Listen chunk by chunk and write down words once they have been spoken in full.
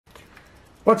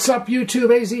What's up, YouTube?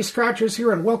 AZ Scratchers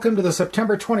here, and welcome to the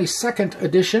September 22nd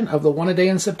edition of the One A Day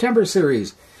in September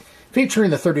series, featuring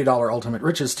the $30 Ultimate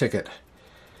Riches ticket.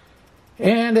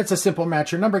 And it's a simple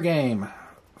match your number game.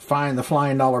 Find the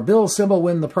flying dollar bill symbol,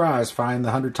 win the prize. Find the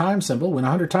 100 times symbol, win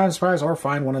 100 times prize, or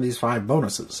find one of these 5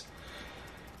 bonuses.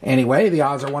 Anyway, the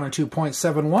odds are 1 and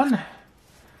 2.71,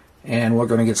 and we're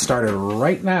going to get started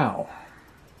right now.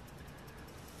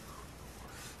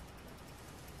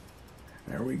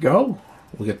 There we go.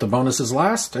 We'll get the bonuses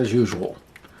last, as usual.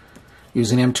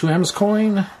 Using M2M's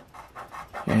coin.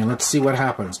 And let's see what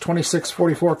happens. 26,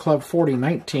 44, Club 40,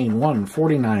 19, 1,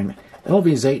 49,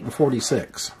 LV's 8, and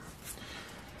 46.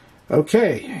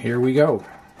 Okay, here we go.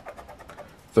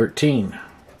 13,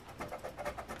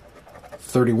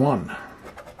 31,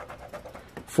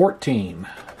 14,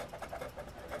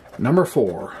 number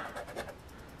 4,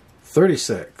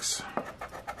 36,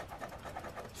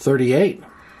 38,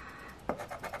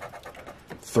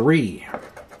 3,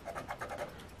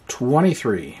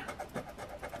 23,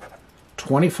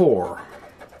 24,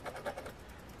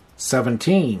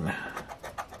 17,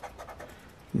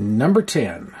 number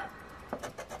 10,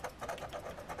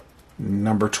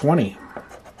 number 20,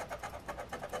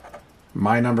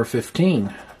 my number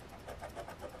 15,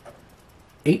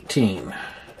 18,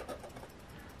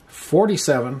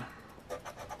 47,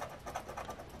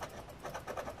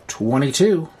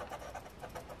 22,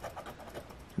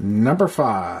 number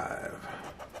 5,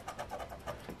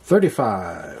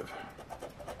 35,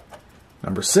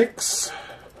 number 6,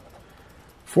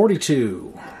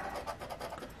 42,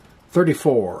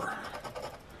 34,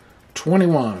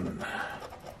 21,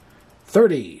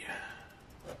 30,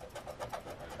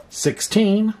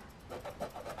 16,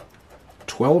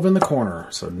 12 in the corner,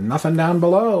 so nothing down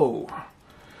below.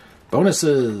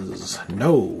 Bonuses,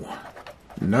 no,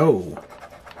 no,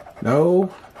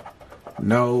 no,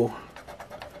 no,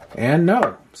 and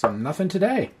no. So nothing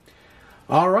today.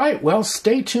 All right, well,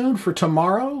 stay tuned for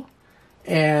tomorrow.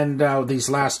 And these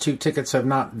last 2 tickets have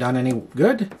not done any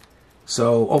good.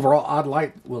 So overall odd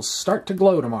light will start to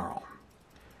glow tomorrow.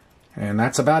 And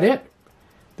that's about it.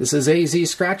 This is AZ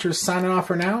Scratchers signing off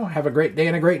for now. Have a great day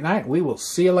and a great night. We will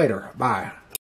see you later. Bye.